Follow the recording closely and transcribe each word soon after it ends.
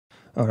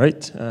All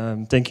right,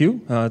 thank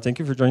you. Thank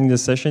you for joining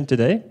this session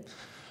today.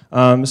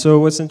 So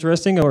what's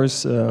interesting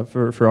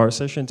for our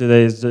session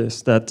today is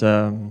this, that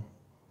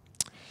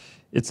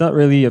it's not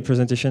really a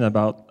presentation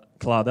about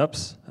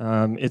CloudOps.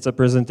 It's a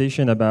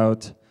presentation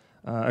about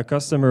a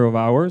customer of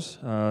ours,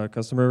 a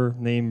customer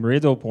named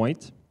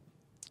RadioPoint.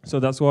 So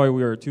that's why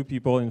we are two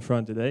people in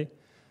front today.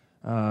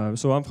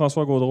 So I'm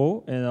Bousquet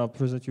Gaudreault, and I'll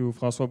present you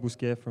François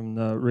Bousquet from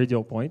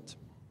RadioPoint.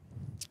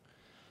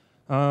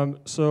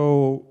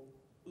 So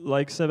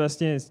like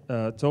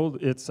Sébastien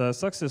told, it's a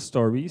success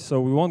story,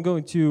 so we won't go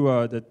into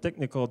the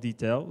technical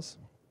details.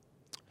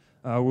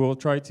 We will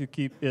try to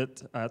keep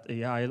it at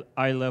a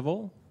high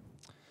level.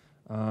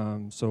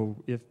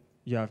 So if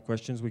you have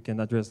questions, we can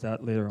address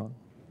that later on.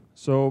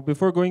 So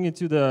before going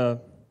into the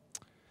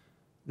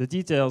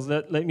details,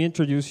 let me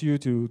introduce you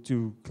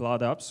to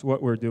CloudOps,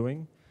 what we're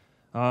doing.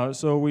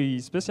 So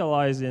we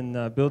specialize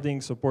in building,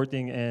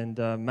 supporting, and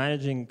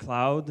managing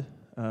cloud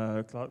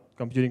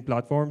computing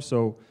platforms.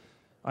 So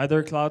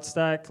either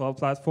CloudStack, cloud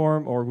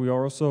platform, or we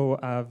also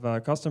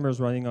have customers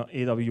running on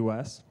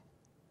AWS.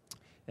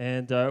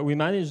 And we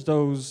manage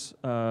those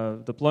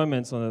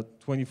deployments on a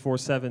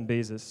 24/7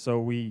 basis. So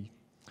we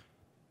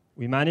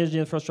manage the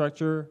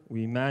infrastructure,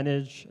 we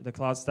manage the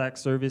CloudStack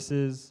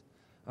services,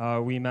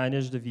 we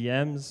manage the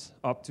VMs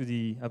up to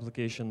the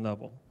application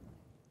level.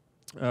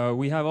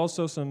 We have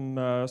also some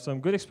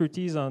good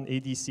expertise on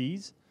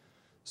ADCs.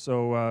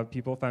 So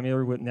people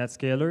familiar with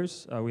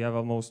NetScalers, we have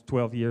almost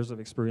 12 years of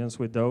experience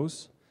with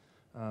those.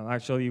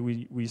 Actually,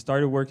 we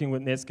started working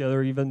with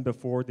NetScaler even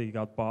before they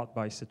got bought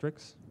by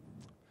Citrix.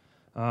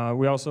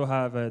 We also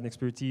have an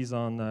expertise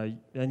on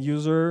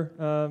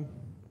end-user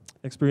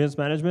experience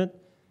management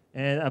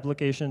and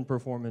application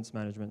performance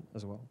management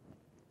as well.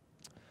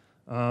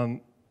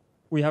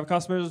 We have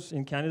customers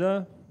in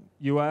Canada,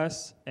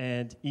 US,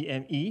 and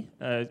EME.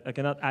 I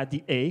cannot add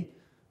the A.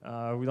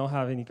 We don't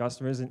have any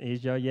customers in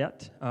Asia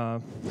yet,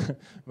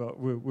 but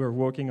we're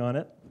working on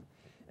it.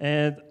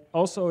 And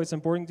also, it's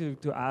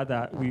important to add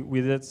that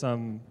we did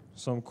some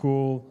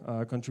cool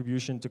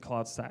contribution to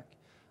CloudStack.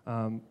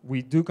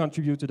 We do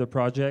contribute to the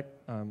project.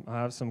 I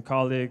have some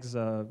colleagues,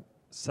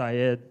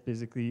 Syed,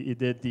 basically, he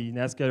did the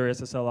NetScaler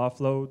SSL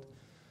offload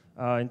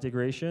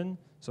integration.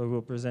 So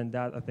we'll present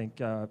that, I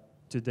think,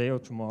 today or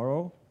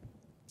tomorrow.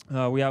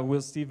 We have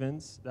Will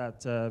Stevens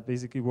that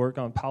basically work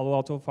on Palo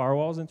Alto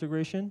firewalls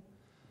integration.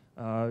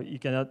 You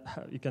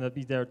cannot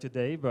be there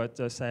today, but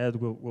Syed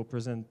will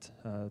present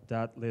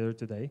that later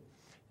today.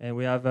 And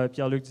we have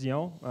Pierre-Luc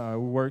Dion, who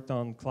worked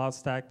on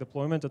CloudStack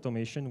deployment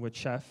automation with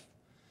Chef.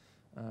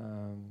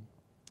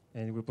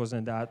 And we'll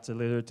present that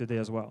later today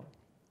as well.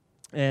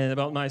 And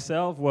about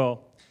myself,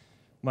 well,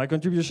 my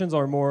contributions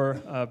are more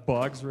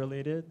bugs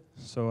related.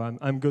 So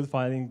I'm good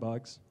finding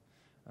bugs.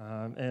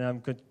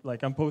 And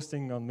I'm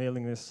posting on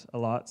mailing lists a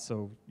lot,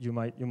 so you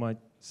might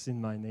see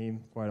my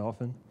name quite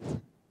often.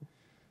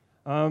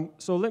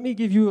 So let me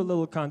give you a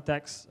little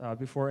context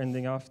before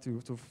ending off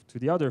to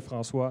the other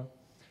François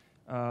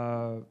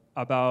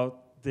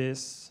about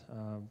this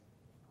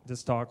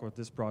talk or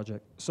this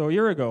project. So a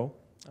year ago,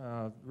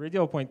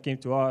 RadioPoint came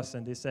to us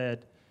and they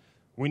said,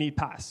 we need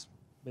PaaS,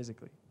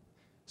 basically.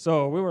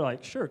 So we were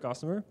like, sure,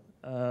 customer,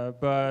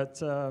 but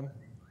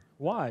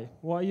why?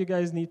 Why you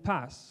guys need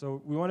PaaS?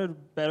 So we wanted to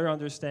better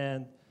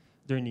understand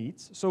their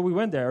needs. So we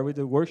went there, we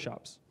did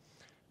workshops.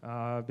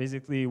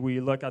 Basically, we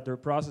look at their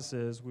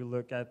processes, we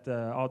look at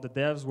how the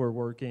devs were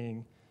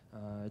working,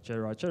 et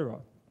cetera, et cetera.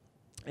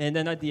 And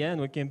then at the end,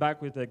 we came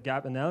back with a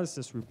gap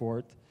analysis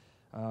report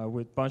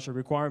with a bunch of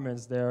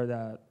requirements there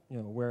that,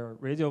 where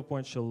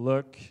RadioPoint should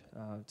look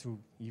to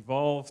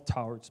evolve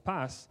towards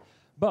PaaS.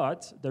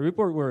 But the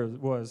report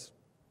was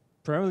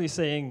primarily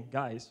saying,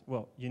 guys,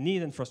 well, you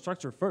need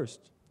infrastructure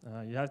first.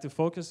 You have to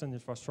focus on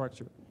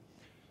infrastructure.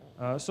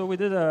 So we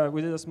did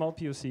a small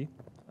POC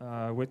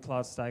with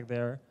CloudStack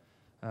there.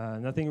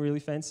 Nothing really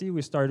fancy.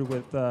 We started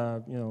with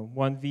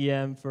one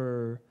VM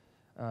for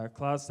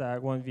CloudStack,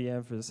 one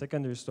VM for the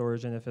secondary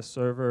storage, NFS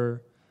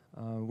server.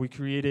 We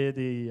created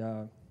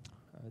a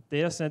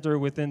data center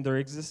within their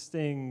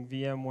existing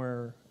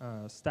VMware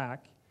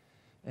stack,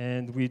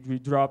 and we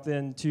dropped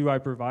in 2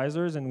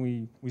 hypervisors, and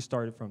we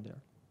started from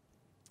there.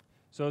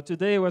 So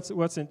today,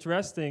 what's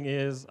interesting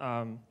is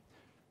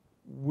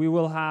we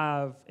will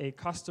have a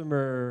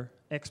customer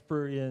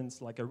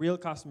experience, like a real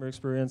customer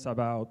experience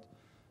about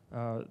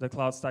the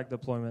CloudStack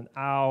deployment,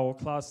 how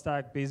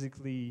CloudStack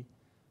basically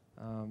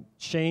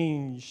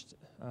changed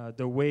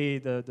the way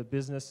the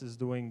business is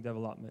doing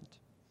development.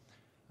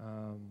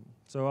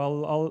 So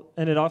I'll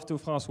end it off to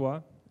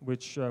François,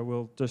 which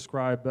will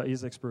describe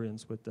his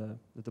experience with the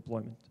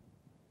deployment.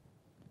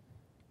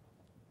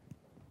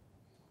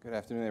 Good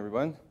afternoon,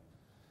 everyone.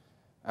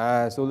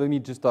 So let me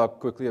just talk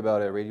quickly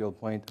about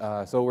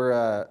RadioPoint. So we're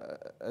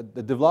a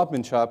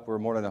development shop. We're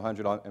more than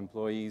 100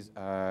 employees.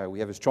 We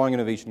have a strong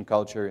innovation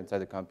culture inside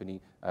the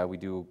company. We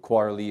do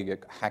quarterly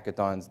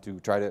hackathons to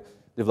try to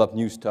develop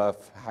new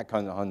stuff, hack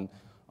on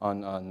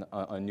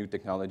new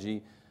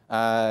technology.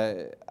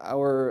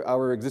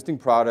 Our existing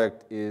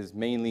product is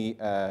mainly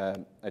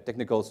a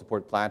technical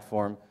support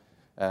platform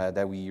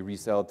that we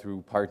resell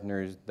through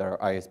partners that are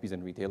ISPs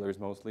and retailers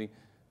mostly.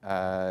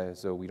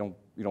 So we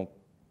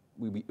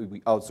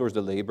outsource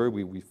the labor.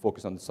 We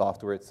focus on the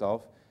software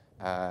itself,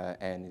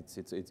 and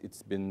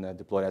it's been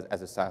deployed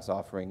as a SaaS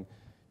offering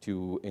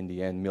to, in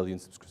the end,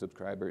 millions of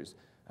subscribers.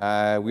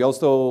 We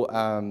also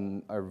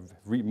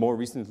more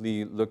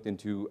recently looked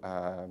into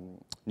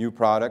new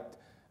product.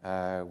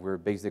 We're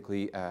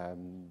basically,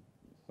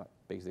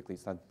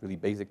 it's not really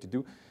basic to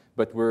do,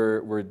 but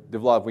we're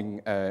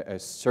developing a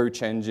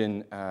search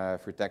engine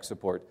for tech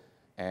support.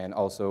 And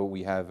also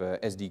we have a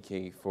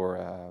SDK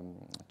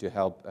to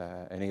help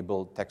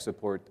enable tech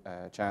support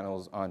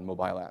channels on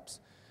mobile apps.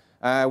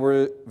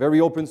 We're a very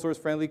open source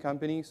friendly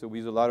company, so we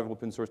use a lot of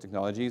open source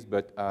technologies,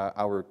 but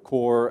our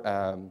core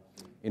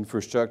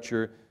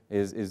infrastructure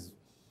is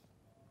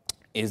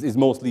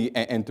mostly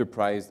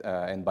enterprise,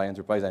 and by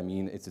enterprise I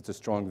mean it's a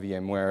strong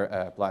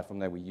VMware platform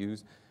that we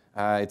use.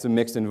 It's a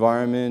mixed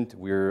environment.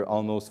 We're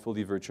almost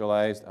fully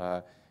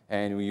virtualized,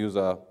 and we use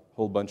a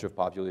whole bunch of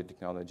popular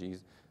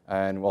technologies,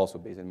 and we're also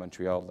based in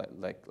Montreal,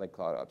 like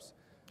CloudOps.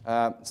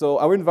 So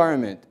our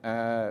environment,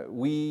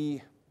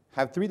 we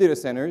have 3 data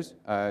centers,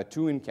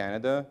 2 in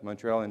Canada,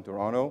 Montreal and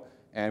Toronto,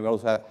 and we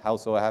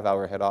also have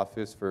our head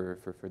office for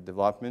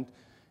development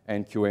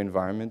and QA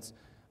environments.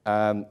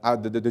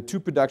 The 2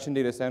 production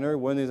data center,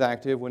 one is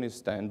active, one is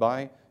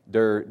standby.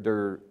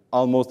 They're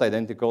almost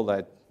identical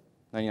at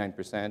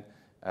 99%.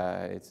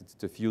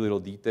 It's a few little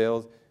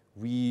details.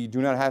 We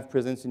do not have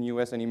presence in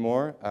US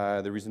anymore.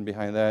 The reason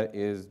behind that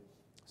is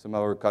some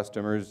of our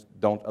customers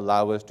don't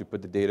allow us to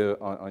put the data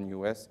on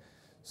US.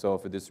 So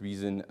for this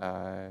reason,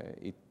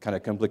 it kind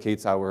of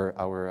complicates our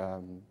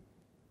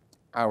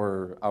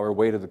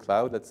way to the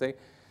cloud, let's say.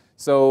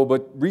 So,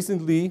 but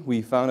recently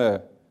we found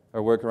a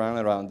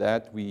workaround around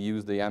that. We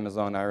used the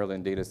Amazon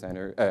Ireland data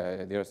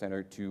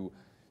center to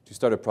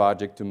start a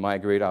project to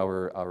migrate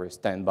our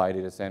standby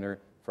data center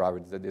for our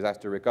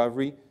disaster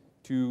recovery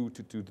to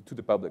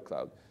the public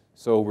cloud.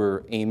 So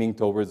we're aiming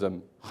towards a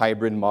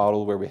hybrid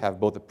model where we have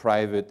both a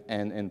private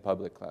and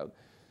public cloud.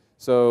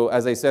 So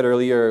as I said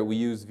earlier, we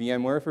use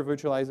VMware for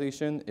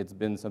virtualization. It's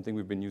been something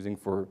we've been using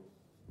for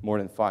more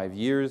than 5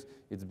 years.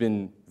 It's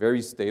been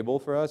very stable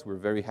for us. We're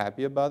very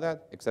happy about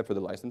that, except for the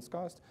license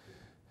cost.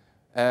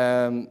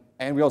 And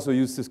we also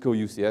use Cisco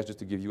UCS, just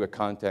to give you a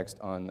context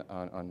on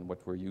what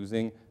we're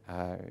using.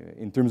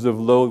 In terms of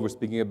load, we're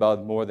speaking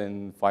about more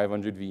than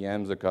 500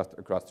 VMs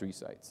across 3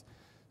 sites.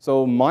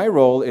 So my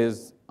role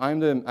is, I'm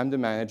the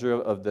manager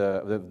of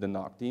the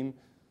NOC team.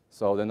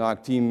 So the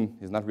NOC team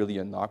is not really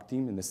a NOC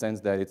team in the sense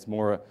that it's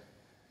more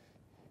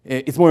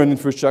an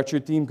infrastructure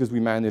team, because we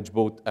manage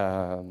both,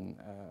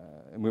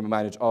 we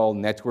manage all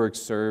network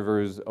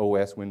servers,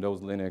 OS,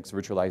 Windows, Linux,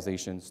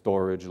 virtualization,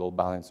 storage, load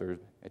balancers,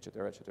 et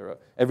cetera, et cetera.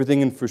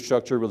 Everything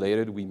infrastructure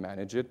related, we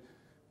manage it,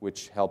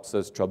 which helps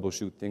us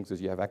troubleshoot things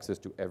as you have access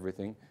to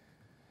everything.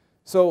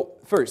 So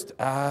first,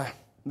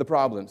 the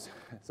problems.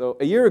 So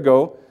a year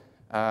ago,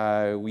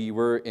 we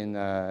were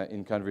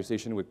in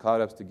conversation with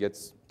CloudOps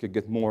to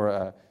get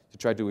more, to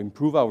try to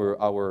improve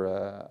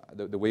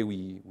the way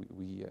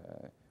we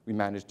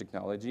manage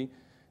technology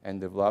and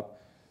develop.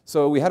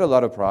 So we had a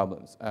lot of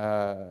problems.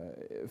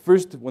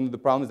 First, one of the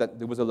problems is that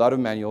there was a lot of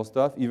manual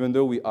stuff, even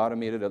though we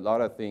automated a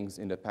lot of things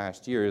in the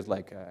past years,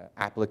 like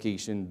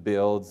application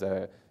builds,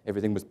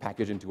 everything was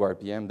packaged into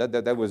RPM.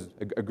 That was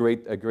a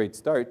great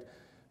start.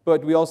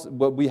 But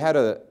we had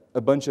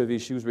a bunch of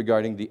issues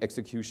regarding the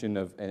execution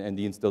and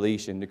the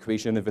installation, the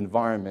creation of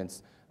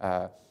environments.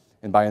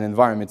 And by an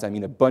environment, I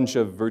mean a bunch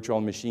of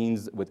virtual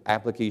machines with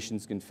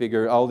applications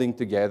configured, all linked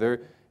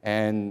together,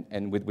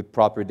 and with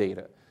proper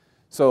data.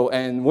 So,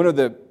 and one of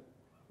the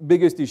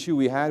biggest issue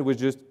we had was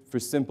just for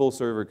simple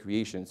server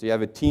creation. So you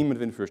have a team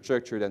of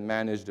infrastructure that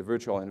manage the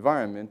virtual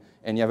environment,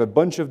 and you have a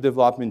bunch of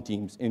development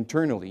teams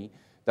internally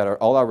that are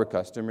all our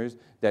customers,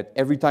 that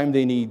every time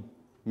they need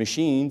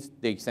machines,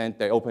 they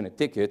open a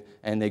ticket,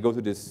 and they go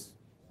through this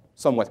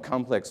somewhat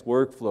complex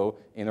workflow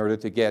in order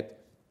to get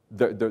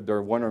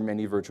their one or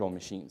many virtual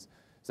machines.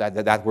 So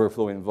that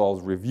workflow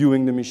involves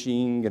reviewing the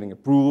machine, getting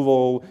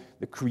approval,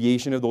 the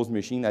creation of those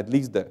machines. At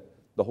least the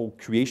whole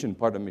creation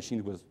part of the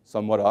machine was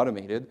somewhat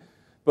automated.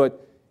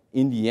 But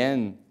in the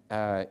end,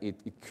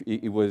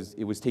 it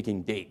was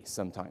taking days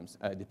sometimes,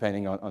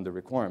 depending on the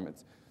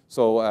requirements.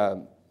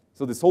 So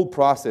this whole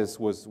process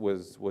was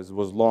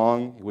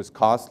long, it was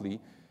costly,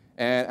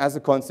 and as a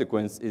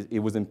consequence, it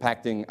was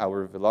impacting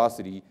our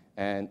velocity,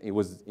 and it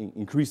was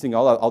increasing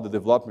all the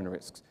development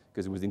risks,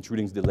 because it was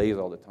intruding delays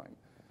all the time.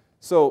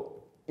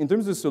 So in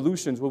terms of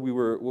solutions, what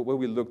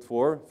we looked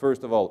for,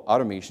 first of all,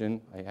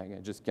 automation. I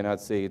just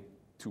cannot say it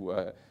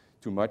too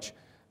much.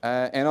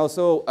 And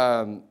also,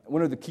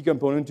 one of the key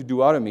components to do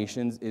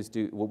automations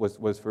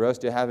was for us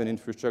to have an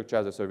infrastructure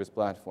as a service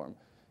platform.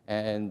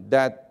 And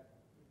that's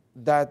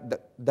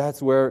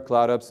where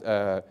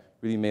CloudOps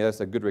really made us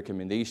a good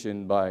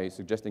recommendation by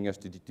suggesting us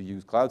to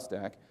use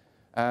CloudStack.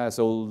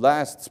 So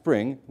last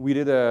spring, we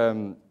did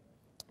a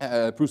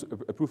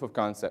proof of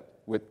concept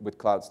with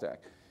CloudStack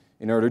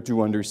in order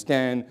to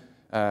understand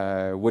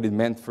what it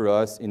meant for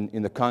us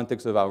in the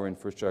context of our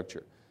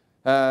infrastructure.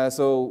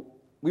 So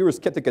we were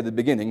skeptic at the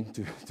beginning,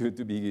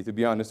 to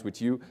be honest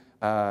with you.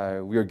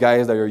 We are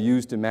guys that are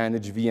used to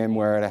manage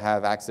VMware, to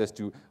have access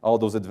to all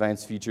those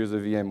advanced features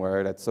of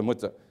VMware. That's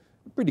somewhat a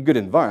pretty good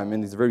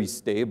environment. It's very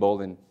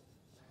stable, and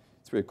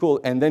it's very cool.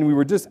 And then we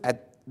were just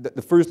at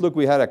the first look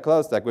we had at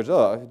CloudStack was,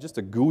 just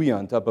a GUI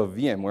on top of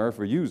VMware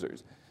for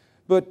users.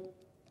 But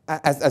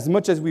as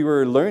much as we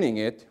were learning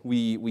it,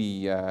 we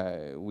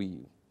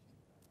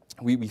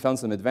found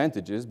some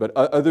advantages, but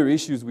other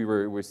issues we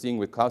were seeing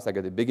with CloudStack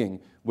at the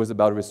beginning was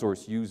about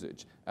resource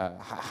usage.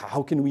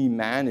 How can we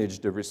manage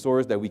the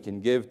resource that we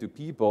can give to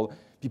people?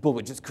 People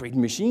would just create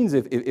machines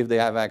if they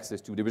have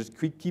access to. They would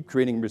just keep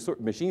creating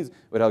machines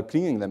without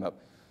cleaning them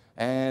up.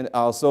 And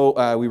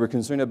also, we were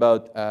concerned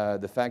about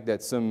the fact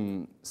that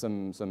some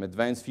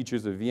advanced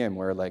features of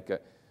VMware, like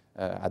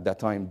at that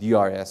time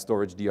DRS,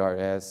 storage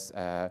DRS,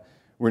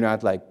 were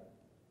not like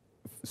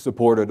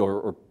supported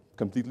or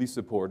completely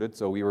supported.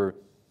 So we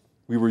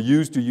were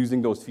used to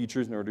using those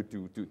features in order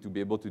to be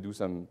able to do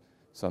some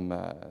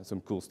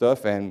cool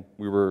stuff, and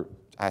we were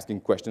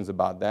asking questions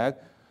about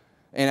that.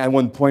 And at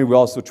one point, we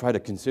also tried to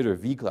consider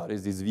vCloud.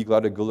 Is this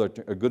vCloud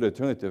a good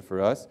alternative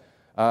for us?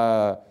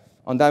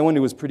 On that one, it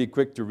was pretty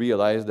quick to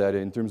realize that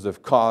in terms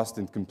of cost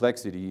and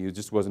complexity, it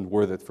just wasn't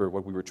worth it for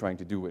what we were trying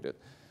to do with it.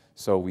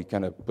 So we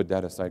kind of put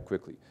that aside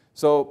quickly.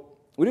 So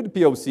we did a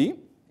POC.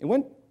 It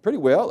went pretty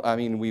well. I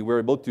mean, we were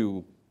able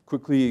to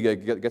quickly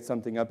get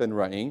something up and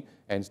running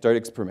and start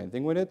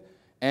experimenting with it.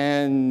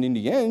 And in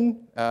the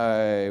end,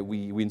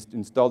 we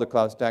installed the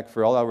CloudStack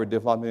for all our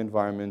development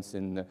environments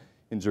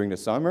during the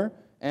summer.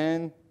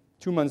 And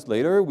 2 months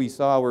later, we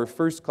saw our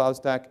first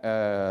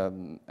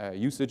CloudStack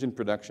usage in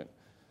production.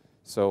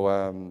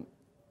 So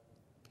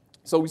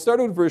we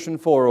started with version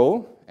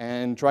 4.0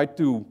 and tried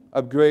to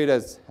upgrade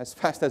as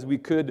fast as we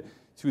could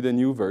to the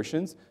new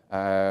versions.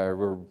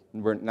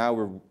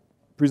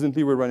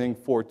 Presently we're running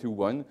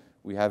 4.2.1.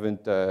 We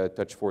haven't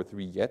touched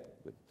 4.3 yet,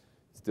 but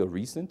still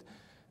recent.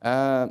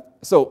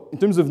 So in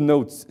terms of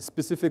notes,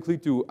 specifically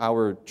to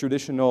our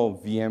traditional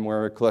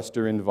VMware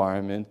cluster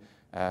environment,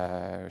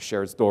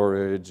 shared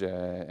storage,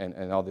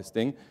 and all this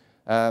thing.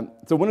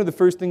 So one of the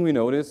first things we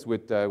noticed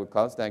with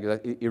CloudStack is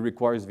that it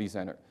requires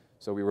vCenter.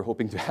 So we were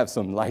hoping to have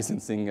some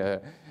licensing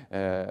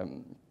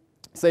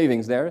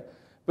savings there.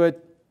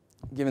 But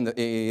given that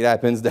it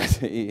happens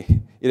that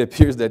it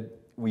appears that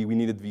we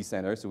needed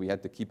vCenter, so we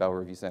had to keep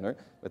our vCenter.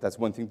 But that's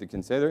one thing to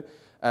consider.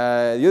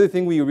 The other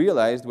thing we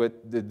realized was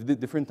the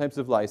different types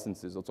of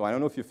licenses. So I don't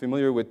know if you're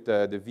familiar with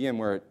the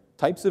VMware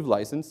types of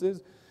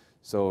licenses.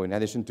 So in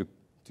addition to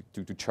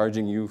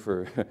charging you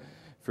for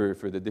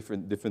the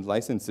different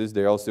licenses,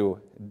 they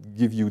also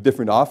give you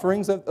different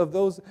offerings of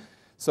those.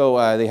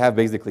 So they have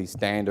basically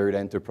standard,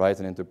 enterprise,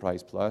 and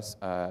enterprise plus.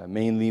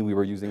 Mainly, we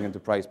were using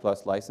enterprise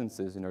plus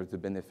licenses in order to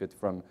benefit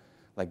from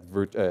like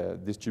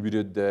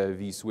distributed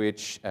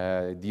vSwitch,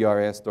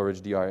 DRS,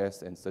 storage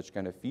DRS, and such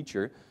kind of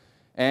feature.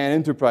 And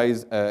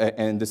enterprise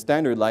and the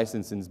standard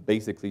licenses,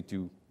 basically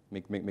to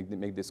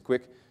make this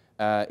quick,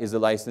 is a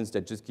license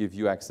that just gives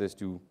you access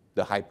to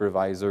the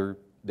hypervisor,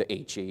 the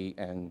HA,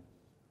 and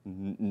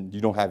you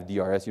don't have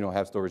DRS, you don't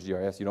have storage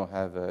DRS, you don't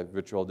have a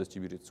virtual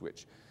distributed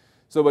switch.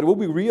 So but what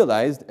we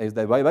realized is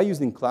that by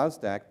using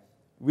CloudStack,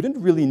 we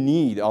didn't really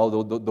need all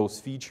those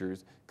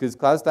features because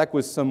CloudStack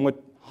was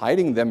somewhat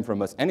hiding them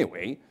from us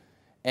anyway.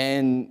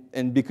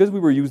 And because we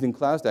were using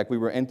CloudStack, we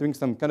were entering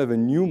some kind of a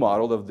new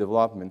model of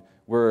development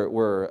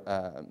where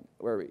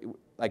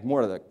like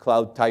more of the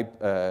cloud type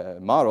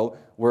model,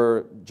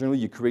 where generally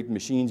you create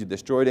machines, you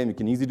destroy them, you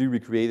can easily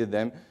recreate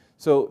them.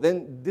 So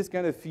then this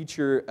kind of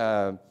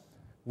feature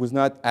was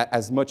not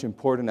as much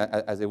important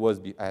as it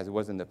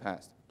was in the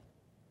past.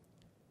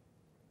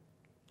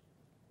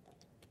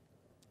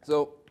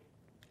 So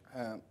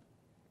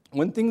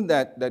one thing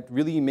that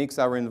really makes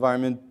our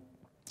environment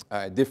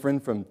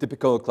different from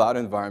typical cloud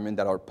environment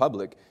that are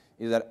public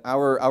is that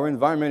our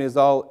environment is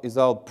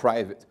all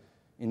private,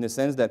 in the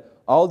sense that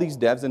all these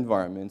devs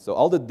environments, so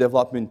all the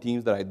development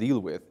teams that I deal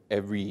with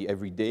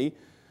every day,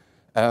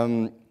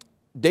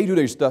 they do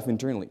their stuff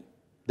internally.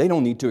 They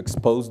don't need to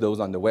expose those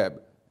on the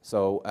web.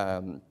 So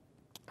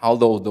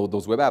although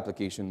those web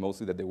applications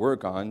mostly that they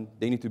work on,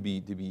 they need to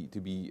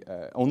be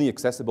only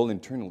accessible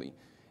internally.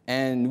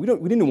 And we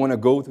didn't want to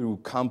go through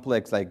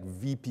complex like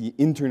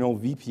internal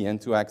VPN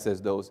to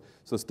access those.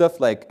 So stuff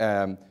like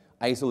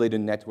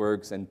isolated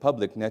networks and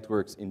public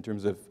networks in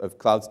terms of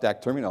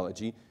CloudStack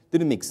terminology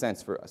didn't make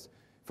sense for us.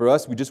 For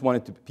us, we just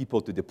wanted people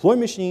to deploy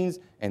machines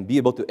and be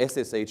able to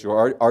SSH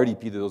or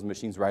RDP to those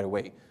machines right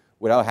away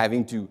without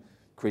having to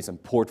create some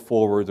port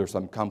forwards or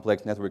some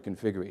complex network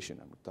configuration.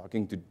 I'm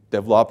talking to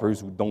developers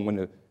who don't want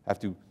to have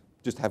to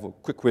just have a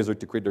quick wizard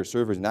to create their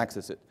servers and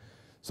access it.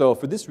 So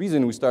for this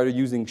reason, we started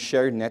using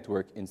shared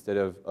network instead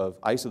of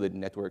isolated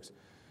networks.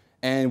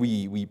 And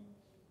we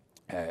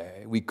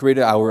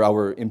created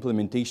our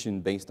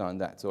implementation based on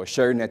that. So a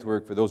shared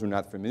network, for those who are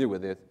not familiar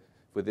with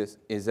this,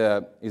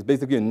 is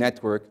basically a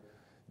network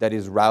that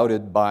is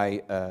routed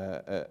by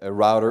a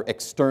router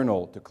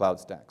external to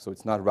CloudStack. So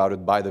it's not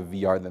routed by the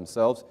VR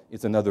themselves,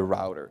 it's another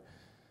router.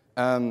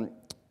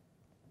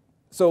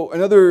 So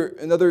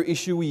another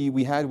issue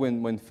we had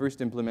when first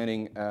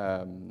implementing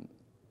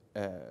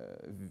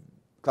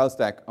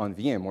CloudStack on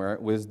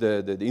VMware was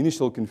the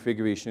initial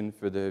configuration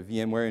for the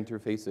VMware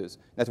interfaces,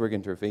 network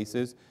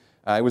interfaces.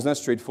 It was not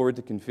straightforward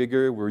to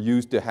configure. We're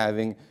used to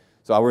having,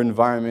 so our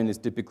environment is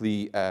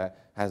typically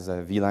has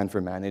a VLAN for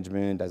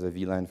management, has a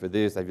VLAN for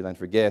this, a VLAN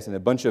for guests, and a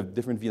bunch of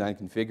different VLAN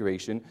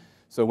configuration.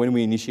 So when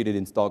we initiated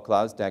install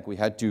CloudStack, we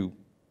had to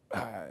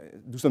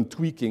do some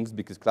tweakings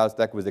because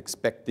CloudStack was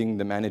expecting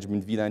the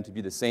management VLAN to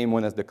be the same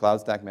one as the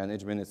CloudStack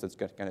management and such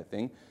kind of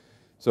thing.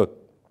 So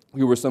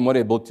we were somewhat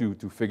able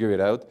to figure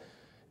it out.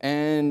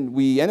 And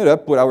we ended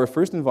up with our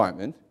first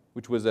environment,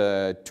 which was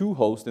a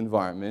 2-host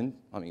environment.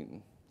 I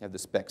mean, you have the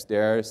specs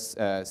there,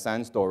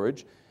 SAN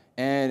storage.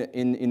 And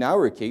in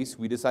our case,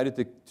 we decided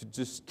to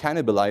just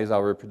cannibalize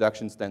our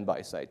production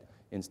standby site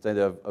instead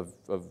of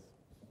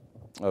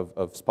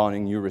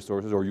spawning new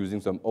resources or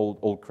using some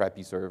old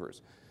crappy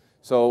servers.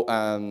 So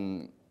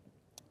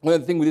one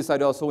of the things we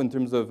decided also in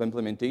terms of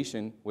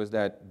implementation was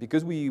that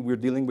because we're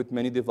dealing with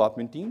many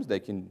development teams, they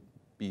can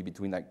be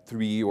between like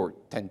 3 or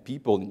 10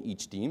 people in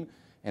each team,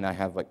 and I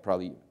have like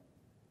probably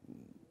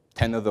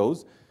 10 of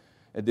those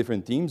at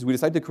different teams, we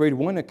decided to create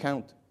one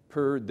account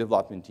per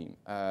development team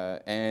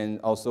and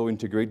also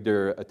integrate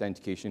their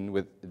authentication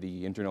with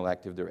the internal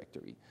Active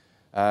Directory.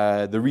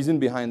 The reason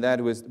behind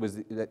that was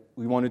that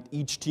we wanted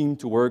each team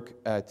to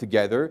work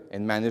together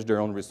and manage their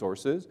own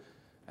resources.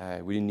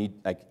 We didn't need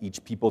like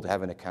each people to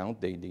have an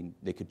account.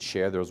 They could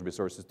share those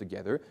resources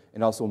together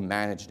and also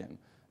manage them,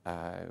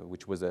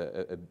 which was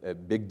a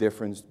big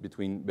difference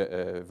between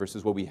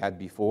versus what we had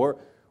before,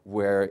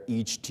 where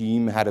each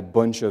team had a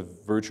bunch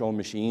of virtual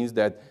machines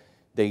that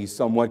they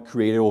somewhat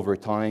created over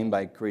time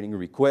by creating a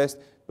request,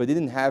 but they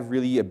didn't have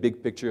really a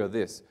big picture of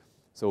this.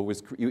 So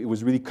it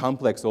was really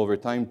complex over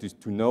time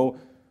to know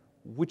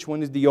which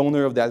one is the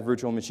owner of that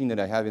virtual machine that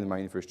I have in my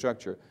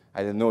infrastructure.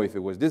 I didn't know if it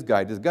was this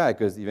guy,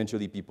 because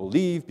eventually people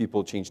leave,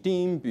 people change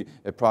team,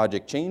 a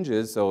project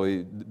changes, so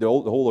the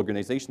whole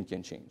organization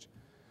can change.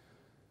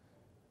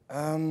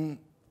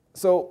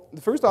 So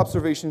the first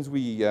observations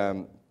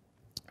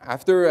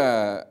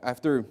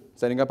after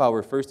setting up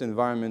our first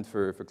environment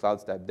for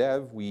CloudStack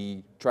Dev,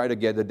 we tried to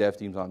get the dev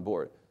teams on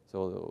board.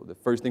 So the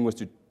first thing was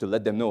to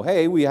let them know,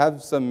 hey, we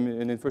have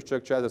an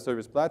infrastructure as a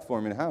service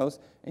platform in-house,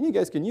 and you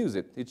guys can use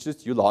it. It's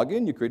just you log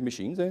in, you create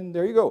machines, and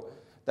there you go.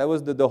 That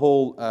was the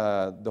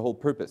whole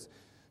purpose.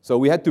 So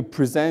we had to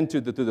present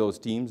to those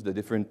teams the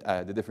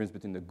difference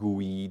between the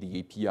GUI, the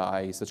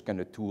API, such kind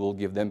of tool,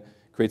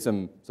 create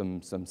some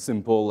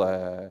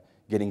simple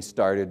getting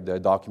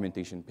started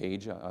documentation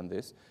page on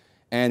this.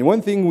 And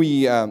one thing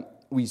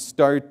we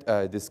start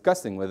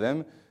discussing with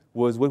them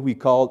was what we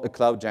called a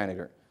cloud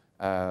janitor.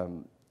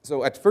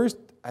 So at first,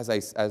 as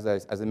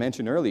I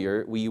mentioned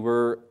earlier, we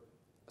were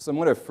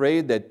somewhat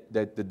afraid that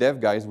the dev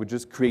guys would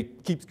just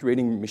keep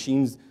creating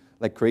machines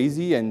like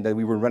crazy and that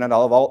we would run out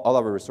of all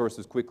our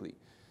resources quickly.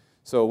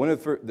 So one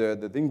of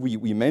the things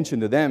we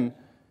mentioned to them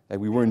that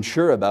we weren't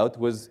sure about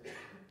was,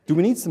 do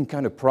we need some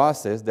kind of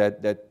process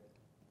that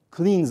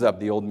cleans up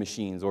the old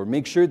machines, or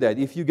make sure that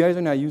if you guys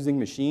are not using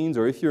machines,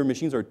 or if your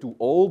machines are too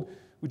old,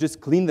 we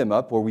just clean them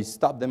up or we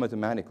stop them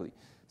automatically.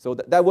 So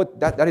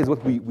that is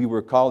what we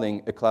were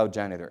calling a cloud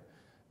janitor.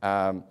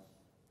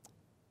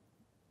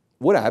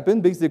 What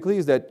happened basically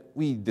is that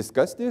we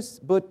discussed this,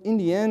 but in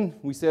the end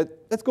we said,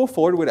 let's go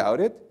forward without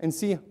it and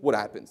see what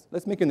happens.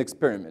 Let's make an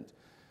experiment.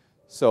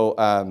 So,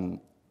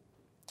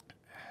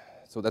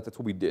 so that's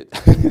what we did.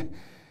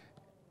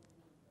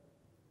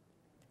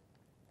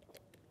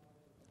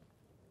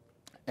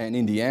 And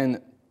in the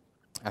end,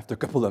 after a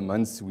couple of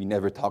months, we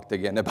never talked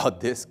again about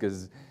this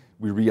because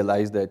we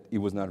realized that it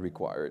was not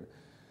required.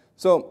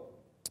 So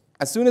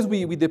as soon as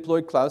we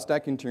deployed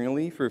CloudStack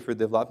internally for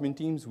development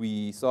teams,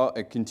 we saw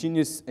a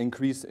continuous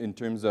increase in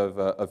terms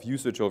of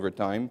usage over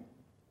time.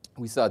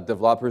 We saw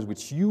developers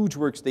with huge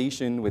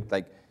workstation with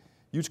like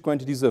huge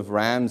quantities of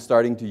RAM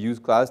starting to use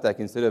CloudStack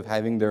instead of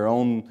having their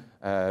own,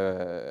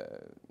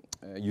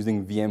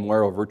 using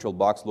VMware or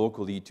VirtualBox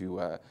locally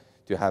to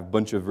have a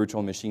bunch of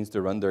virtual machines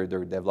to run their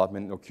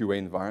development or QA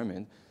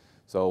environment.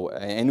 So,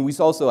 and we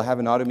also have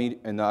an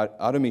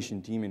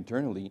automation team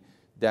internally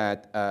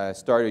that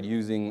started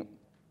using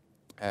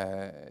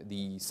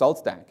the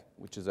CloudStack,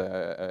 which is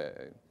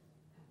a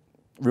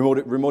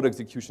remote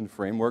execution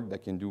framework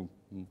that can do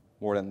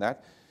more than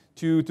that,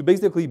 to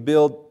basically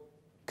build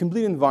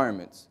complete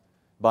environments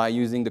by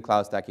using the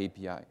CloudStack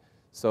API.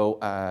 So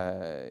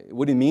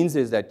what it means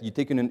is that you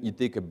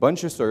take a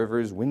bunch of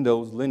servers,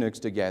 Windows, Linux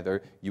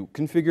together, you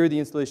configure the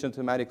installation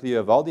automatically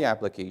of all the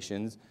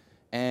applications,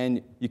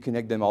 and you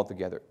connect them all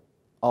together.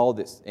 All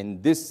this.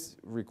 And this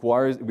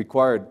required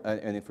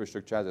an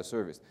infrastructure as a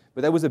service.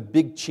 But that was a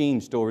big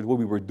change toward what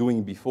we were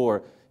doing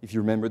before, if you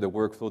remember the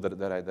workflow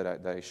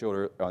that I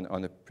showed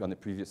on the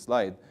previous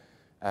slide,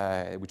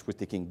 which was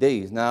taking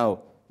days.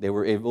 Now, they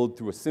were able,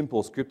 through a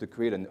simple script, to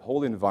create a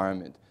whole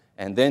environment.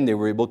 And then they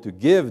were able to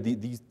give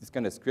these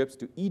kind of scripts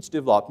to each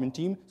development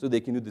team so they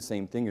can do the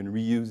same thing and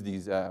reuse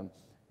these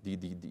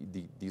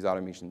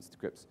automation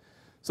scripts.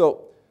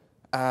 So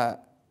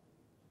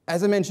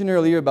as I mentioned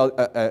earlier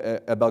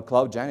about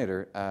Cloud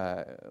Janitor,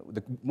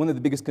 one of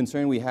the biggest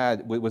concerns we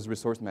had was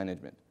resource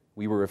management.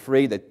 We were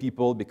afraid that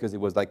people, because it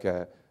was like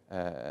an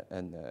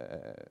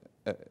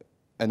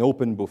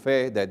open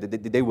buffet,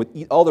 that they would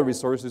eat all the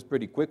resources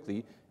pretty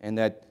quickly, and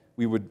that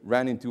we would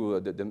run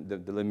into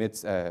the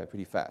limits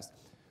pretty fast.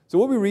 So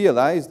what we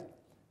realized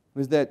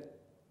was that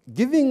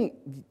giving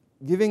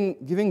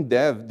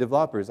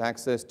developers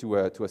access to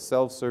a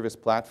self-service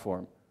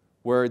platform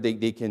where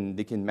they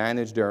can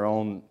manage their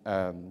own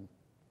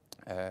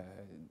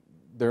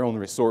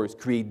resource,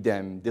 create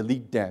them,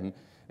 delete them,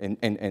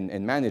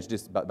 and manage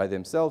this by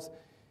themselves,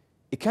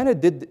 it kind of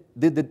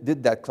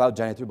did that Cloud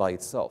Janitor by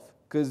itself.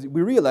 Because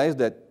we realized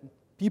that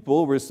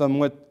people were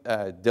somewhat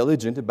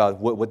diligent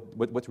about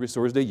what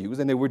resource they use,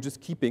 and they were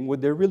just keeping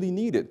what they really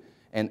needed.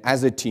 And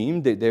as a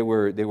team, they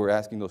were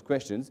asking those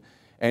questions.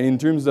 And in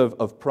terms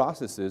of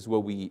processes,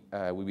 what we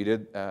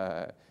did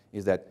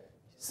is that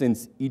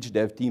since each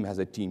dev team has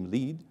a team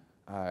lead,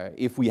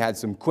 if we had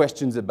some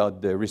questions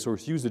about the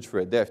resource usage for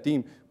a dev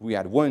team, we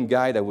had one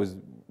guy that was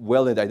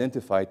well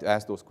identified to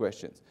ask those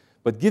questions.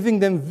 But giving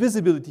them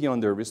visibility on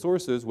their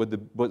resources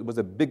was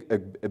a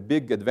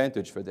big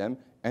advantage for them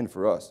and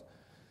for us.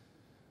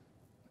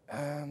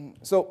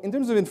 So in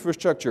terms of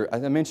infrastructure,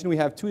 as I mentioned, we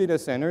have 2 data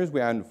centers. We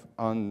have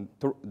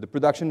the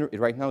production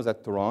right now is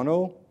at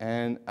Toronto,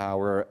 and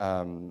our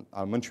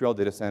Montreal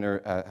data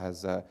center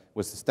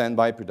was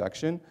standby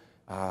production.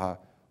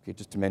 Okay,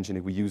 just to mention,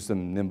 if we use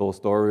some nimble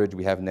storage,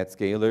 we have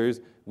NetScalers.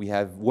 We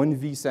have 1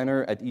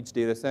 vCenter at each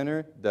data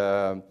center.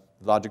 The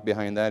logic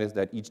behind that is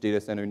that each data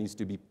center needs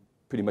to be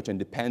pretty much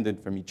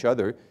independent from each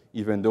other,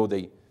 even though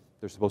they're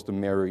supposed to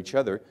mirror each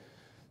other.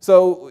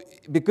 So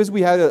because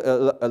we had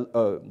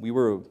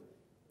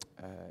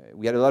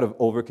we had a lot of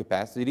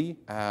overcapacity,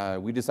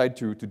 we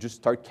decided to just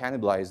start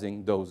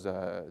cannibalizing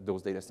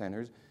those data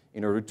centers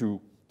in order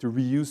to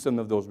reuse some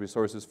of those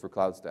resources for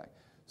CloudStack.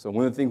 So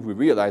one of the things we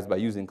realized by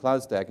using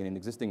CloudStack in an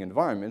existing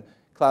environment,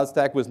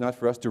 CloudStack was not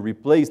for us to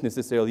replace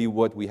necessarily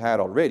what we had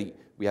already.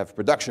 We have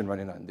production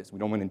running on this. We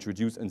don't want to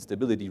introduce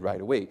instability right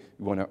away.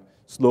 We want to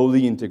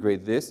slowly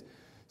integrate this.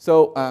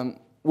 So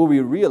what we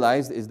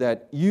realized is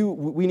that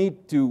we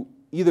need to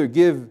either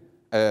give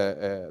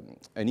an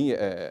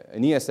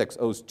ESX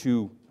host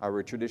to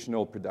our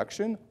traditional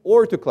production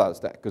or to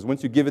CloudStack. Because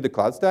once you give it to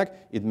CloudStack,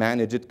 it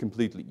manages it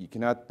completely. You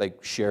cannot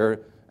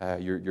share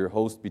your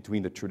host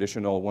between the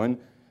traditional one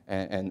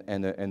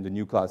and the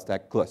new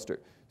CloudStack cluster.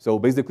 So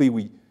basically,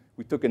 we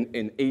took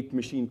an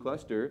 8-machine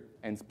cluster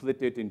and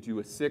split it into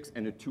a 6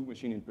 and a 2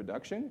 machine in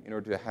production in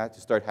order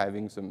to start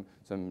having a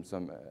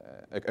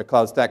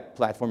CloudStack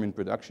platform in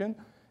production.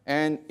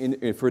 And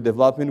for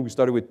development, we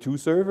started with 2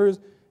 servers,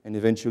 and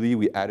eventually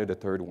we added a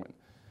 3rd one.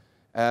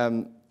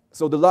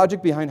 So the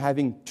logic behind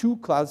having 2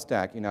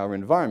 CloudStack in our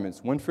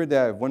environments, one for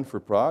dev, one for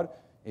prod,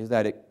 is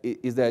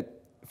that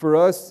for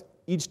us,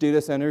 each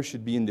data center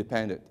should be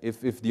independent.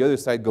 If the other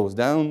side goes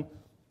down,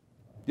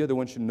 the other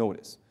one should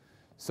notice.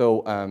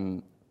 So,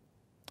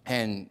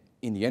 and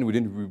in the end, we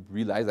didn't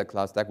realize that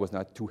CloudStack was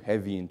not too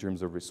heavy in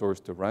terms of resource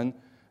to run.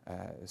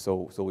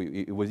 So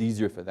it was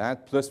easier for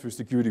that. Plus, for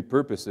security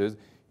purposes,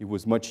 it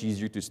was much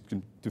easier to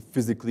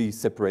physically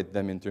separate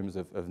them in terms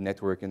of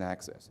network and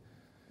access.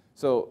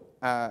 So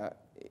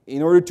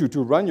in order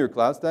to run your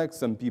CloudStack,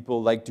 some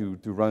people like to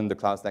run the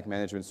CloudStack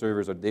management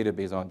servers or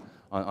database on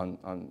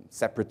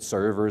separate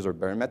servers or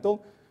bare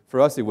metal. For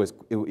us, it was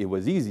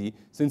easy.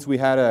 Since we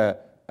had a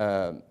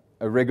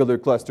regular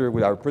cluster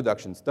with our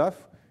production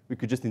stuff, we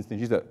could just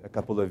instantiate a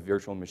couple of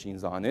virtual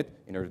machines on it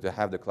in order to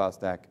have the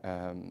CloudStack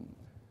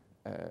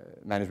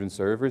management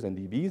servers and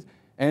DBs,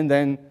 and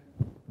then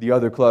the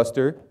other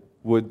cluster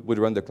would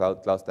run the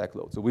CloudStack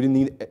load. So we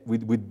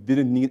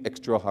didn't need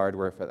extra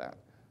hardware for that.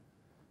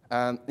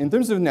 In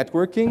terms of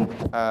networking,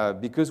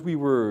 because we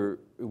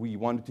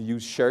wanted to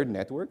use shared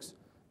networks,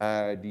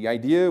 the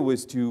idea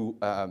was to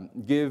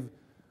give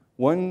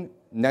 1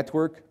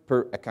 network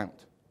per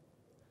account.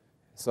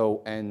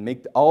 So, and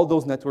make all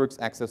those networks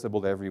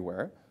accessible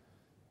everywhere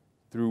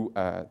through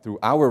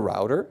our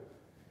router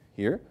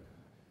here,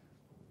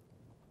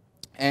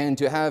 and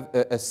to have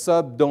a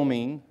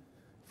subdomain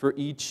for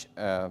each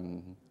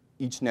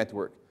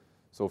network.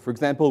 So, for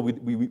example,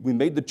 we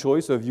made the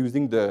choice of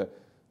using the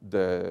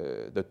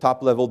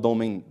top-level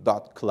domain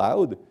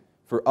 .cloud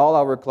for all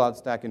our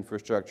CloudStack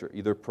infrastructure,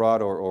 either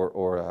prod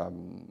or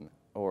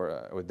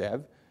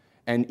dev,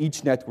 and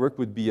each network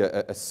would be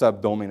a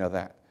subdomain of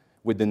that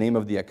with the name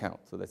of the account.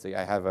 So let's say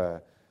I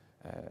have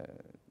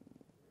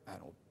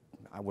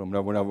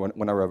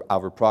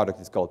our product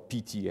is called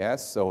PTS,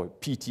 so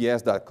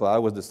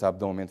pts.cloud was the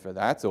subdomain for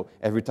that. So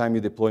every time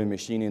you deploy a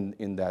machine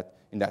in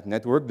that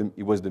network,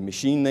 it was the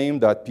machine name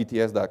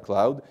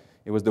 .pts.cloud.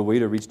 It was the way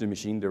to reach the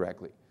machine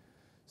directly.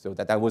 So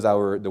that was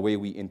the way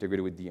we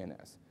integrated with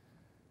DNS.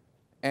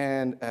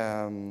 And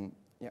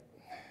yeah,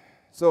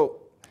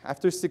 so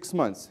after 6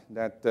 months,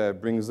 that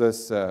brings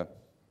us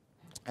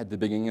at the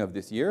beginning of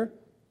this year.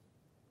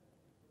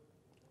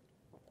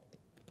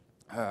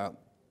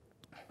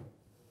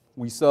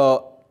 We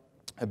saw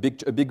a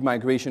big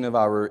migration of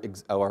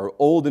our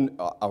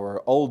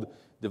old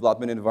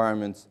development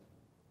environments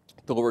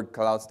toward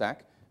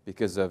CloudStack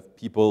because of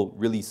people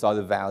really saw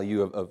the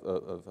value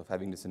of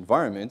having this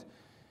environment.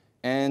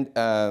 And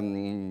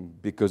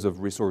because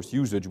of resource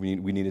usage, we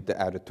needed to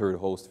add a third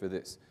host for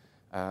this.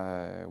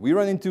 We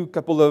run into a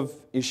couple of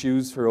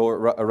issues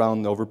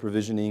around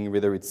over-provisioning,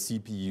 whether it's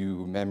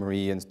CPU,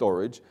 memory, and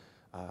storage,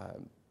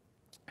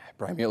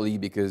 primarily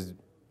because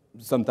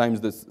sometimes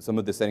some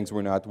of the settings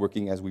were not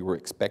working as we were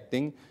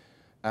expecting.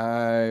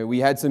 We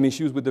had some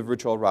issues with the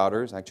virtual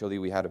routers. Actually,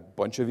 we had a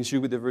bunch of issues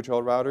with the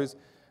virtual routers.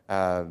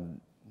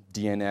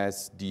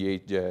 DNS,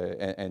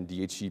 and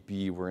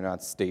DHCP were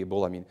not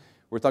stable. I mean,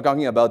 we're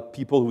talking about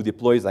people who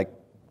deploys like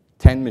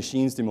 10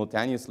 machines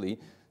simultaneously.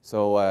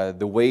 So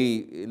the way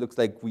it looks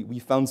like we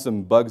found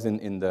some bugs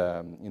in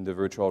the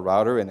virtual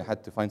router and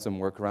had to find some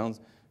workarounds.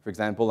 For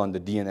example, on the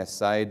DNS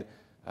side,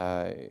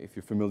 if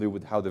you're familiar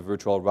with how the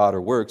virtual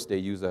router works, they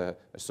use a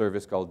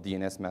service called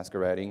DNS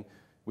masquerading,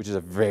 which is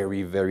a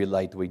very, very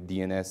lightweight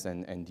DNS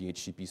and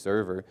DHCP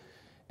server.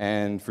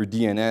 And for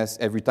DNS,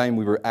 every time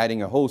we were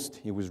adding a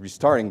host, it was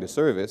restarting the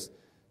service.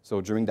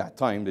 So during that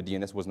time, the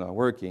DNS was not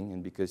working.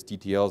 And because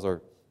TTLs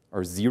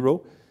are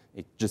 0,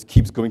 it just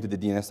keeps going to the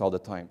DNS all the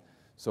time.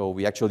 So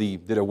we actually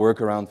did a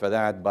workaround for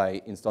that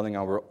by installing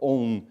our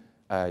own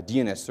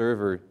DNS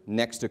server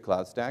next to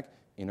CloudStack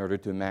in order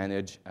to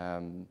manage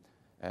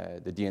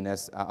the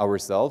DNS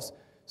ourselves.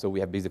 So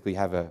we basically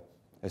have a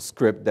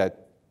script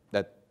that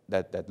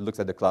looks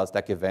at the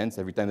CloudStack events.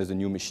 Every time there's a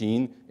new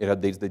machine, it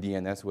updates the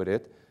DNS with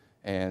it.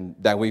 And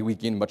that way we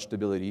gain much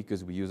stability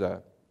because we use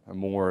a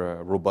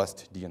more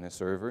robust DNS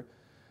server.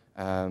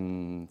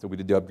 So we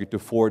did the upgrade to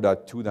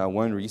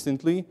 4.2.1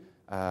 recently.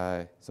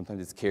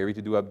 Sometimes it's scary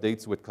to do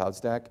updates with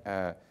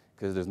CloudStack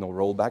because there's no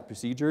rollback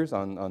procedures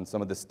on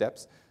some of the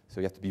steps.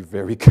 So you have to be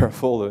very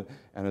careful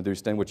and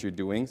understand what you're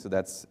doing. So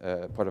that's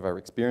part of our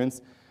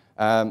experience.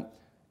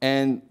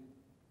 And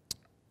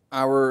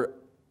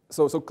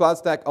so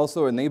CloudStack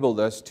also enabled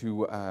us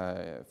to,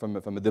 from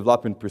a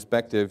development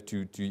perspective,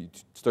 to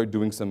start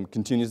doing some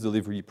continuous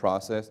delivery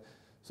process.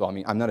 So I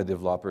mean, I'm not a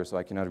developer, so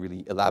I cannot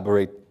really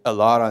elaborate a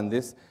lot on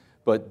this.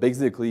 But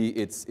basically,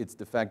 it's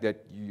the fact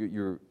that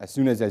as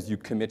soon as you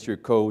commit your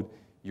code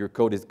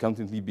is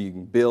constantly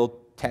being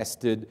built,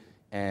 tested,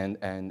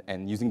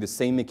 and using the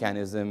same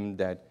mechanism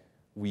that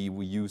we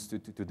use to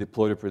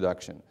deploy to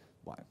production.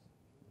 Well,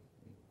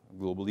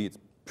 globally, it's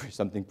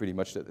something pretty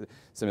much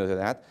similar to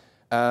that.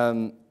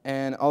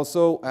 And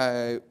also,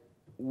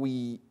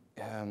 we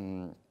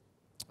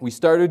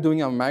started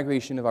doing our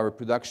migration of our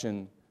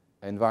production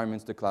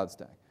environments to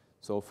CloudStack.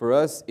 So for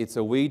us, it's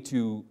a way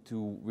to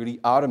really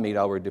automate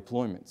our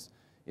deployments.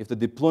 If the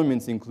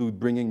deployments include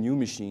bringing new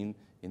machine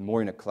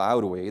in a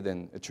cloud way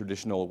than a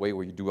traditional way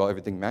where you do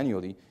everything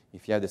manually,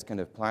 if you have this kind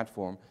of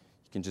platform,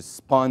 you can just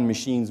spawn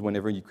machines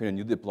whenever you create a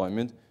new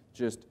deployment,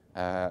 just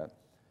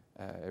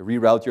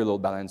reroute your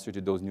load balancer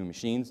to those new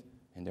machines,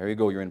 and there you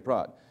go, you're in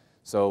prod.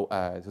 So,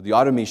 so the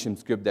automation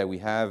script that we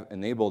have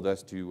enabled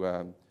us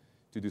to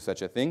do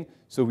such a thing.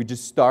 So we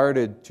just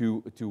started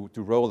to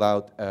roll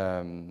out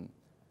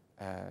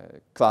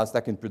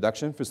CloudStack in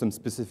production for some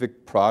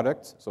specific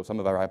products, so some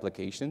of our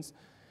applications.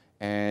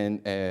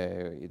 And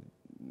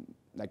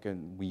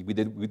we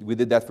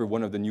did that for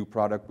one of the new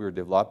products we were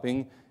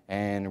developing,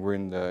 and we're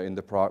in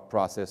the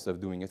process of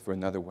doing it for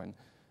another one.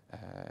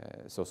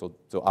 So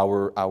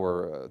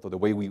the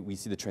way we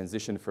see the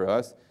transition for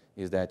us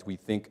is that we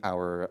think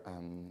our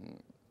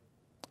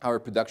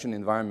production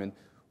environment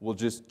will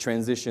just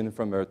transition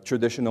from a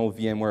traditional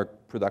VMware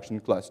production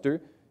cluster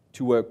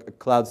to a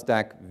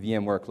CloudStack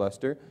VMware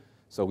cluster.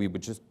 So we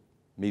would just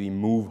maybe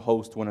move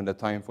hosts one at a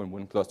time from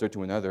one cluster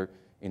to another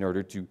in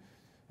order to,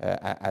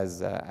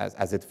 as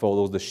it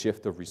follows the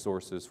shift of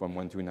resources from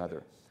one to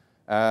another.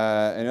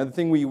 Another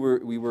thing we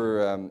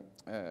were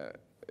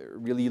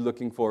really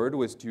looking forward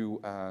was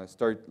to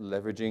start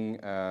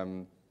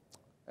leveraging,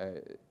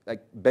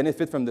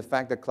 benefit from the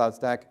fact that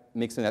CloudStack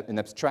makes an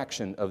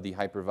abstraction of the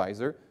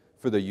hypervisor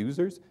for the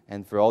users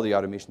and for all the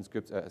automation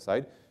scripts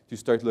aside, to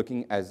start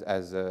looking at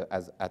other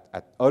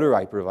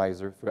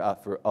hypervisor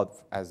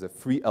as a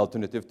free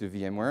alternative to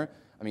VMware.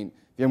 I mean,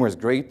 VMware is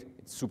great,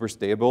 it's super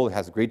stable, it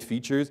has great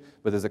features,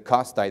 but there's a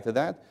cost tied to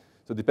that.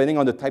 So depending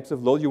on the types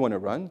of load you want to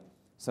run,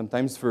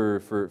 sometimes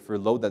for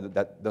load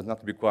that does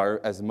not require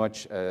as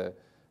much of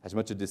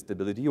the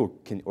stability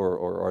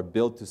or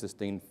built to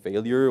sustain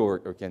failure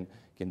or can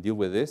deal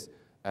with this,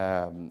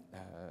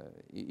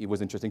 it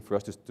was interesting for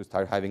us to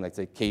start having, let's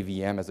say,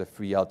 KVM as a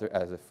free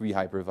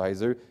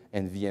hypervisor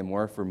and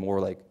VMware for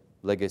more like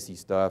legacy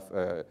stuff,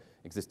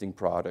 existing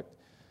product.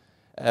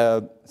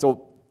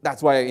 So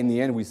that's why in the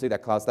end we say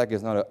that CloudStack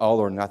is not an all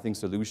or nothing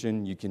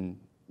solution.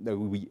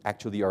 We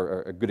actually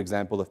are a good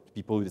example of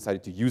people who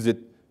decided to use it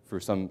for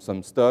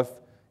some stuff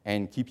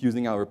and keep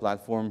using our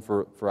platform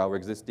for our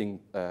existing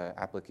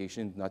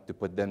applications, not to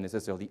put them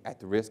necessarily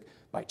at risk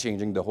by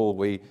changing the whole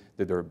way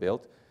that they're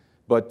built,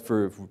 but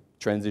for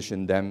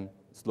transition them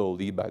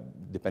slowly, but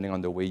depending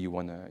on the way you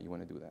wanna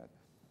do that.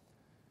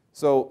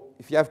 So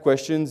if you have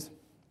questions,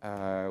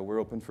 we're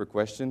open for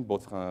questions,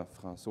 both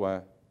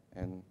François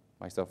and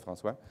myself,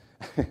 François.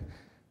 Thank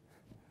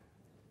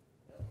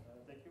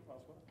you,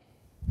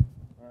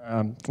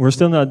 François. We're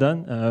still not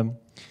done.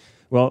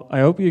 Well, I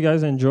hope you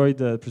guys enjoyed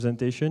the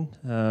presentation,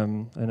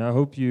 and I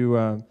hope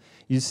you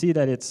see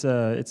that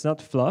it's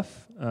not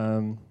fluff.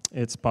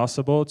 It's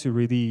possible to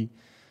really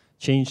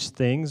change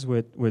things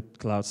with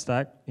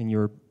CloudStack in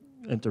your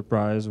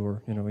enterprise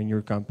or in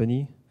your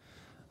company.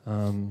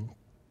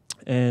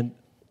 And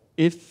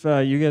if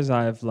you guys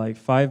have like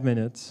 5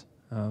 minutes,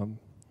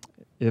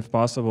 if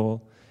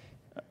possible,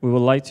 we would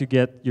like to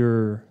get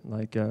your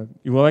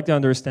you would like to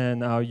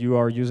understand how you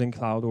are using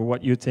cloud or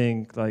what you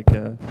think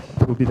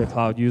will be the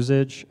cloud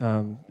usage.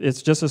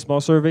 It's just a small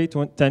survey,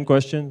 10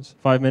 questions,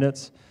 5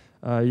 minutes.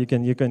 You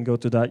can go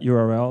to that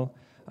URL,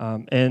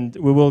 and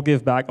we will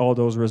give back all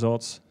those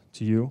results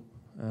to you.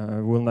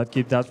 We will not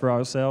keep that for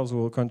ourselves. We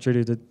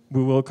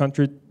will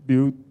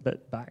contribute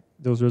back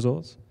those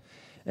results.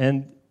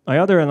 And my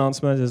other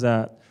announcement is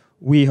that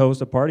we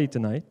host a party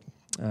tonight.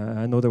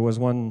 I know there was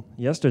one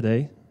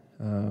yesterday.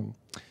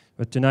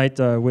 But tonight,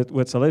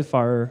 with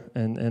Solidifier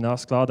and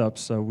us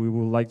CloudOps, we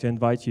would like to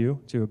invite you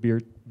to a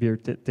beer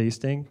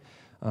tasting.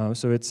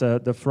 So it's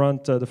the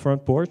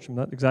front porch. I'm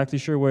not exactly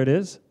sure where it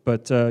is,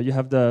 but you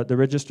have the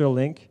register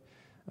link.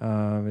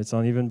 It's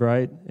on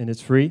Eventbrite, and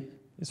it's free.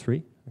 It's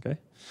free, okay?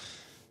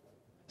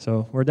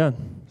 So we're done.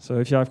 So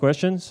if you have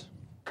questions.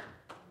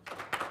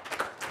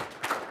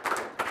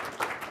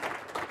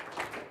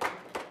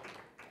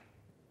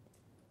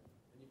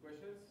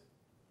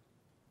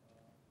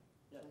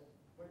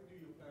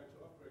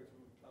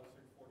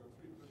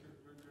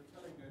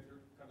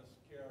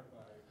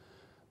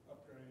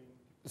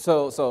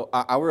 So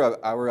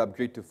our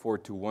upgrade to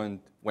 4.2.1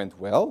 went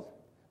well,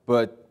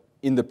 but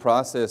in the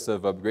process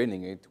of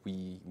upgrading it,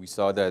 we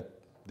saw that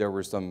there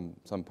were some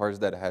parts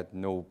that had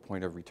no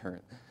point of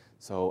return.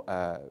 So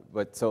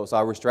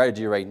our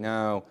strategy right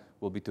now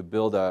will be to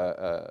build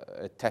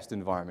a test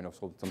environment, or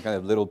some kind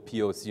of little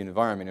POC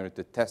environment in order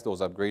to test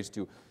those upgrades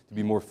to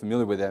be more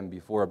familiar with them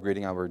before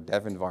upgrading our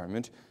dev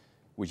environment,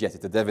 which, yes,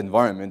 it's a dev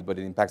environment, but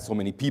it impacts so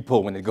many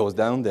people when it goes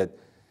down that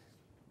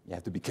you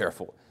have to be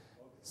careful.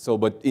 So,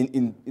 but after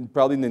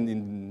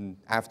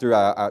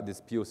this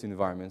POC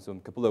environment, so in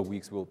a couple of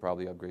weeks, we'll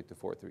probably upgrade to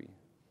 4.3. We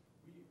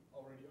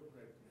already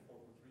upgraded to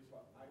 4.3, so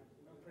I'm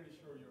pretty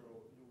sure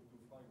you'll do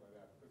fine by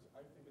that, because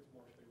I think it's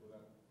more stable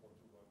than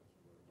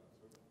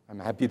 4.2.1. I'm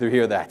happy to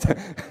hear that. More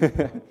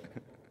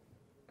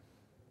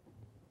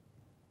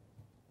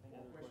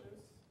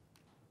questions?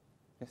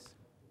 Yes.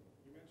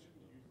 You mentioned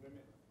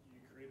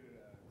you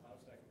created a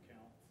CloudStack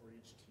account for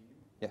each team.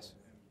 Yes.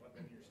 But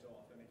then you're still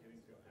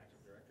authenticating to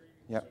Active Directory.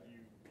 Yep. So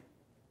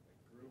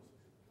do you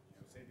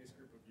say this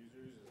group of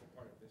users is a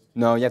part of this team?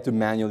 No, you have to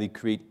manually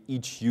create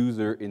each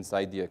user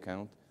inside the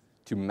account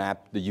to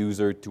map the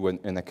user to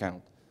an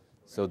account.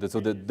 So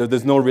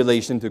there's no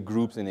relation to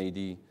groups in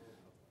AD.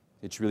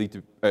 It's really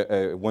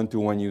a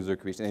one-to-one user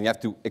creation. And you have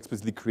to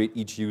explicitly create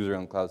each user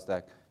on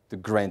CloudStack to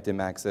grant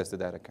him access to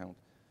that account.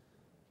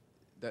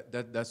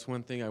 That's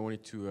one thing I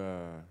wanted to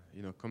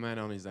comment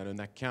on, is that an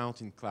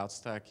account in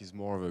CloudStack is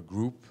more of a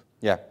group.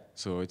 Yeah.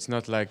 So it's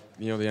not like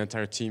the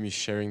entire team is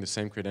sharing the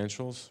same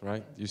credentials,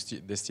 right?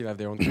 They still have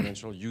their own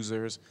credential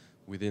users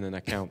within an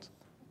account.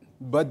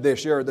 But they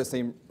share the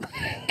same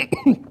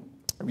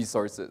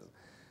resources,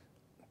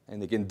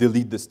 and they can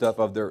delete the stuff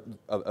of their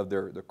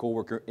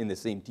coworker in the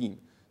same team.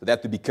 So they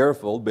have to be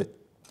careful, but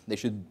they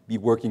should be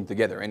working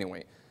together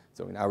anyway.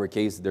 So in our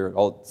case, they're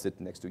all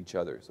sitting next to each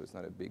other, so it's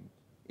not a big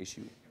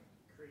issue.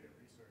 Create a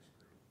resource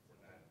group for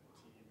that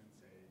team and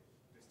say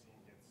this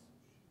team gets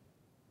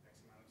X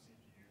amount of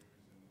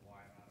CPUs and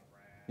Y amount of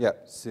RAM. Yeah,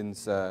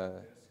 since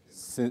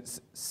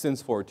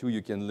 4.2,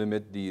 you can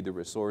limit the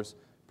resource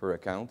per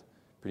account,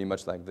 pretty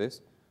much like this.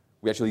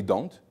 We actually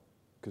don't,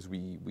 because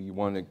we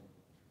want to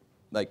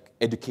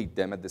educate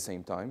them at the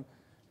same time.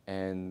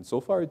 And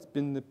so far, it's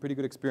been a pretty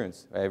good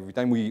experience. Every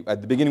time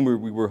at the beginning,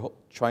 we were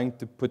trying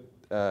to put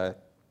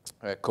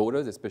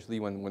quotas,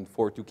 especially when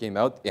 4.2 came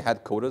out. It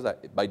had quotas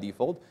by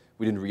default.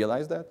 We didn't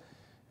realize that.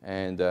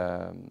 And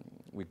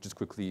we just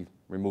quickly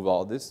remove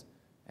all this.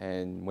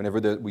 And whenever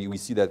we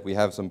see that we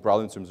have some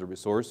problems in terms of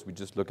resource, we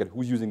just look at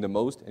who's using the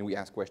most, and we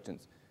ask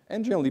questions.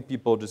 And generally,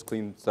 people just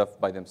clean stuff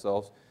by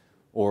themselves.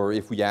 Or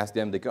if we ask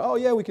them, they go, oh,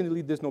 yeah, we can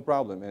delete this, no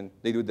problem. And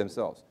they do it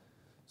themselves.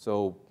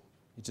 So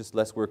it's just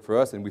less work for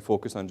us, and we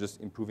focus on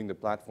just improving the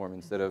platform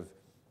instead of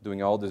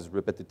doing all this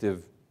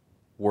repetitive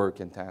work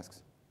and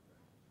tasks.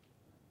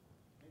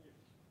 Thank you.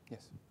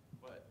 Yes.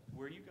 But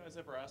were you guys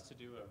ever asked to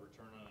do a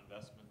return on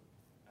investment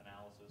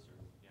analysis, or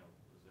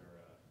was there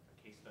a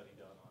case study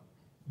done on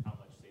how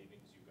much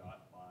savings you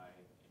got by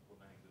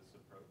implementing this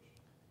approach?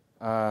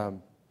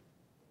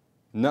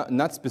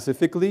 Not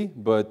specifically,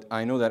 but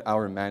I know that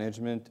our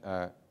management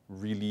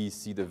really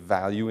see the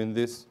value in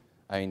this.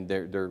 I mean,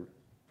 they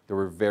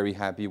were very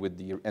happy with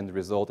the end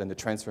result and the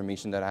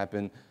transformation that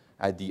happened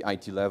at the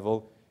IT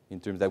level in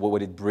terms of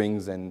what it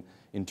brings and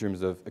in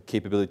terms of a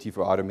capability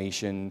for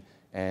automation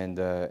and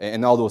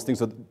all those things.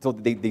 So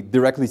they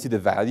directly see the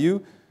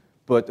value,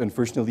 but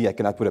unfortunately, I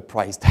cannot put a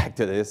price tag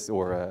to this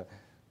or.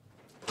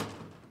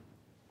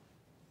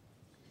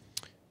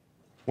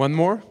 One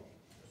more?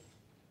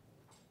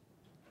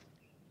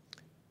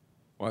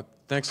 Well,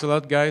 thanks a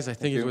lot, guys. I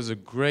think it was a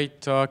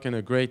great talk and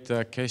a great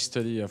case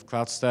study of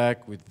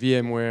CloudStack with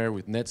VMware,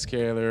 with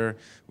NetScaler,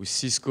 with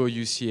Cisco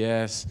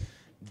UCS,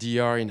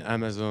 DR in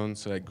Amazon.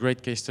 So a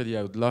great case study.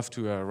 I would love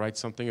to write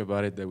something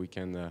about it that we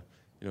can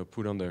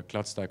put on the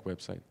CloudStack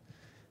website.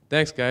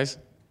 Thanks, guys.